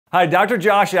Hi, Dr.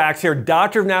 Josh Axe here,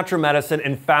 doctor of natural medicine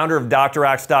and founder of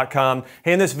draxe.com.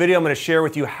 Hey, in this video, I'm going to share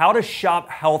with you how to shop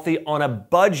healthy on a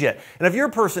budget. And if you're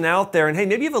a person out there and hey,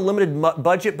 maybe you have a limited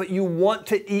budget, but you want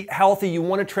to eat healthy, you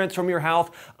want to transform your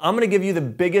health, I'm going to give you the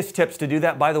biggest tips to do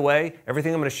that. By the way,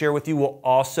 everything I'm going to share with you will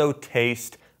also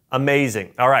taste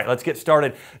amazing. All right, let's get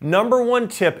started. Number one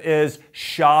tip is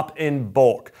shop in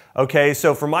bulk. Okay,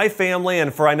 so for my family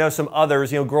and for I know some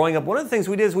others, growing up, one of the things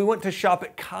we did is we went to shop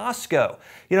at Costco.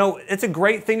 It's a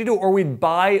great thing to do, or we'd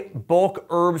buy bulk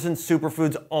herbs and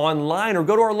superfoods online, or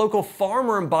go to our local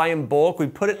farmer and buy in bulk. We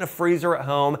put it in a freezer at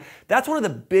home. That's one of the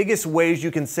biggest ways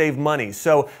you can save money.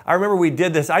 So I remember we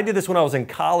did this. I did this when I was in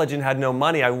college and had no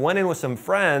money. I went in with some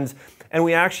friends and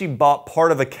we actually bought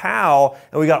part of a cow,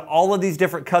 and we got all of these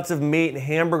different cuts of meat and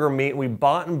hamburger meat, and we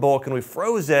bought in bulk and we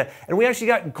froze it, and we actually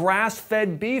got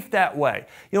grass-fed beef that way.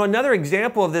 Another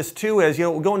example of this too is,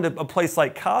 going to a place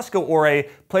like Costco or a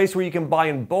place where you can buy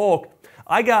in bulk.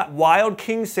 I got wild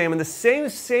king salmon, the same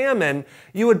salmon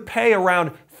you would pay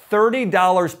around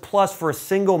 $30 plus for a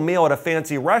single meal at a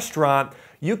fancy restaurant.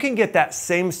 You can get that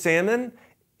same salmon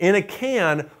in a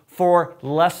can for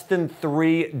less than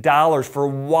 $3 for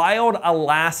wild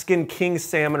Alaskan king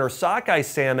salmon or sockeye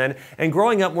salmon. And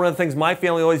growing up, one of the things my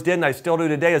family always did, and I still do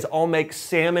today, is I'll make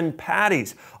salmon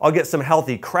patties. I'll get some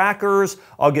healthy crackers,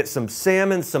 I'll get some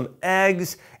salmon, some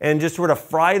eggs, and just sort of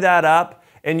fry that up.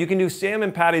 And you can do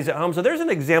salmon patties at home. So there's an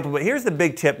example, but here's the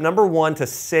big tip. Number one, to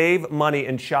save money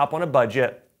and shop on a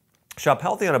budget, shop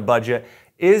healthy on a budget,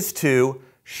 is to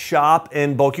shop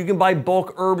in bulk. You can buy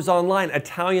bulk herbs online,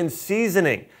 Italian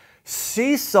seasoning,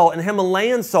 sea salt and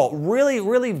Himalayan salt,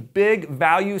 really big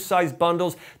value-sized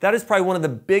bundles. That is probably one of the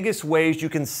biggest ways you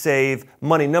can save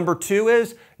money. Number two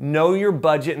is know your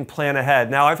budget and plan ahead.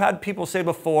 Now, I've had people say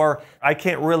before, I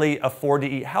can't really afford to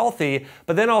eat healthy,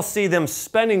 but then I'll see them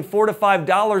spending $4 to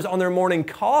 $5 on their morning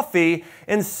coffee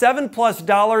and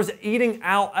 $7+ eating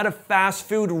out at a fast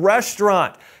food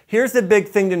restaurant. Here's the big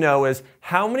thing to know is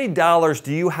how many dollars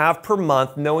do you have per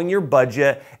month knowing your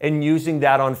budget and using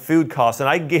that on food costs? And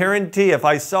I guarantee if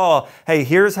I saw, hey,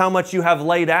 here's how much you have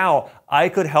laid out, I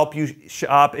could help you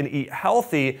shop and eat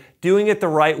healthy, doing it the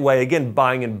right way. Again,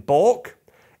 buying in bulk,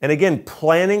 and again,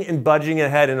 planning and budgeting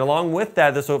ahead. And along with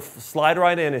that, this will slide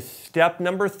right in, is step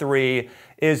number three,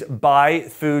 is buy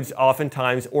foods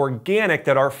oftentimes organic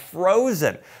that are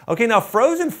frozen. Okay, now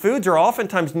frozen foods are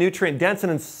oftentimes nutrient dense,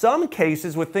 and in some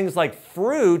cases with things like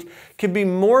fruit, can be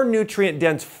more nutrient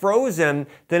dense frozen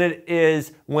than it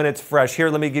is when it's fresh. Here,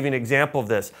 let me give you an example of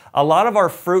this. A lot of our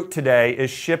fruit today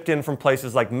is shipped in from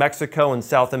places like Mexico and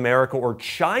South America or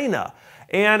China.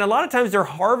 And a lot of times they're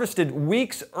harvested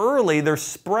weeks early, they're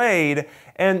sprayed,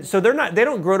 and so they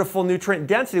don't grow to full nutrient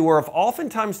density, where if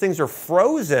oftentimes things are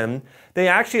frozen, they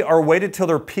actually are waited till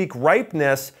their peak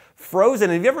ripeness, frozen.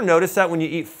 And have you ever noticed that when you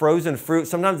eat frozen fruit,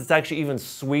 sometimes it's actually even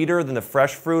sweeter than the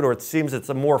fresh fruit, or it seems it's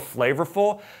more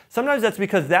flavorful? Sometimes that's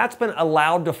because that's been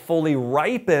allowed to fully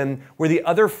ripen where the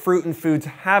other fruit and foods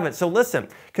haven't. So listen,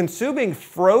 consuming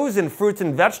frozen fruits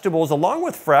and vegetables along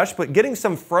with fresh, but getting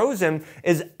some frozen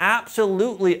is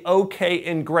absolutely okay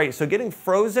and great. So getting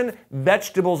frozen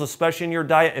vegetables, especially in your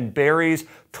diet, and berries,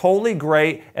 totally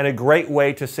great and a great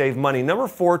way to save money. Number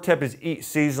four tip is eat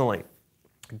seasonally.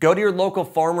 Go to your local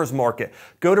farmer's market.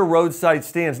 Go to roadside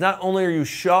stands. Not only are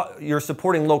you're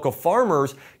supporting local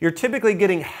farmers, you're typically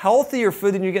getting healthier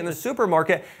food than you get in the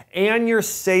supermarket, and you're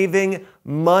saving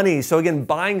money. So again,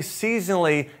 buying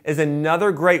seasonally is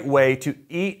another great way to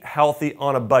eat healthy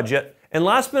on a budget. And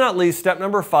last but not least, step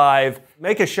number five,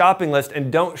 make a shopping list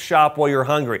and don't shop while you're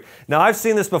hungry. Now, I've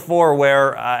seen this before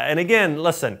where, and again,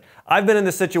 listen, I've been in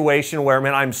the situation where,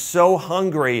 man, I'm so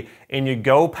hungry, and you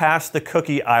go past the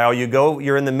cookie aisle,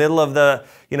 you're in the middle of the,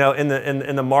 in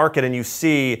the market, and you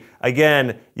see,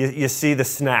 again, you see the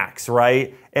snacks,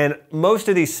 right? And most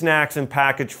of these snacks and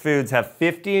packaged foods have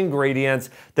 50 ingredients.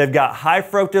 They've got high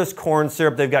fructose corn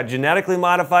syrup. They've got genetically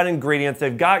modified ingredients.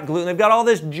 They've got gluten. They've got all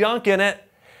this junk in it.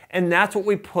 And that's what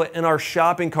we put in our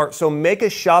shopping cart. So make a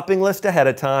shopping list ahead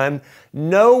of time.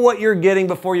 Know what you're getting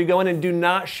before you go in, and do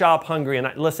not shop hungry. And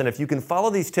listen, if you can follow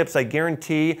these tips, I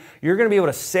guarantee you're going to be able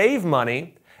to save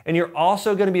money, and you're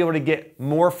also going to be able to get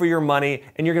more for your money,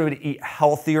 and you're going to be able to eat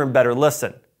healthier and better.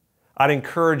 Listen, I'd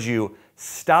encourage you,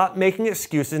 stop making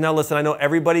excuses. Now listen, I know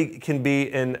everybody can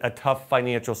be in a tough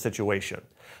financial situation.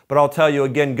 But I'll tell you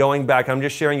again, going back, I'm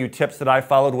just sharing you tips that I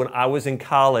followed when I was in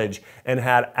college and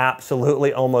had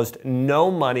absolutely almost no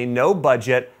money, no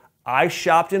budget. I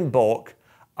shopped in bulk.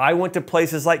 I went to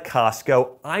places like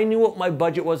Costco. I knew what my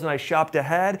budget was and I shopped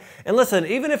ahead. And listen,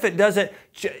 even if it doesn't,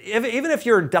 even if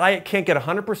your diet can't get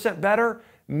 100% better,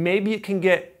 maybe it can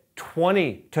get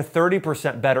 20 to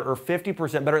 30% better or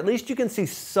 50% better. At least you can see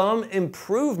some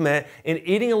improvement in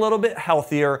eating a little bit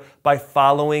healthier by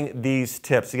following these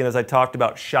tips. Again, as I talked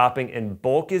about, shopping in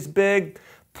bulk is big,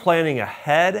 planning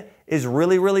ahead is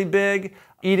really, really big,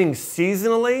 eating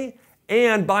seasonally,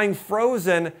 and buying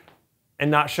frozen and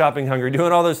not shopping hungry.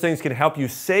 Doing all those things can help you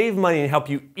save money and help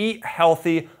you eat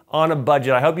healthy on a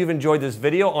budget. I hope you've enjoyed this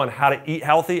video on how to eat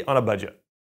healthy on a budget.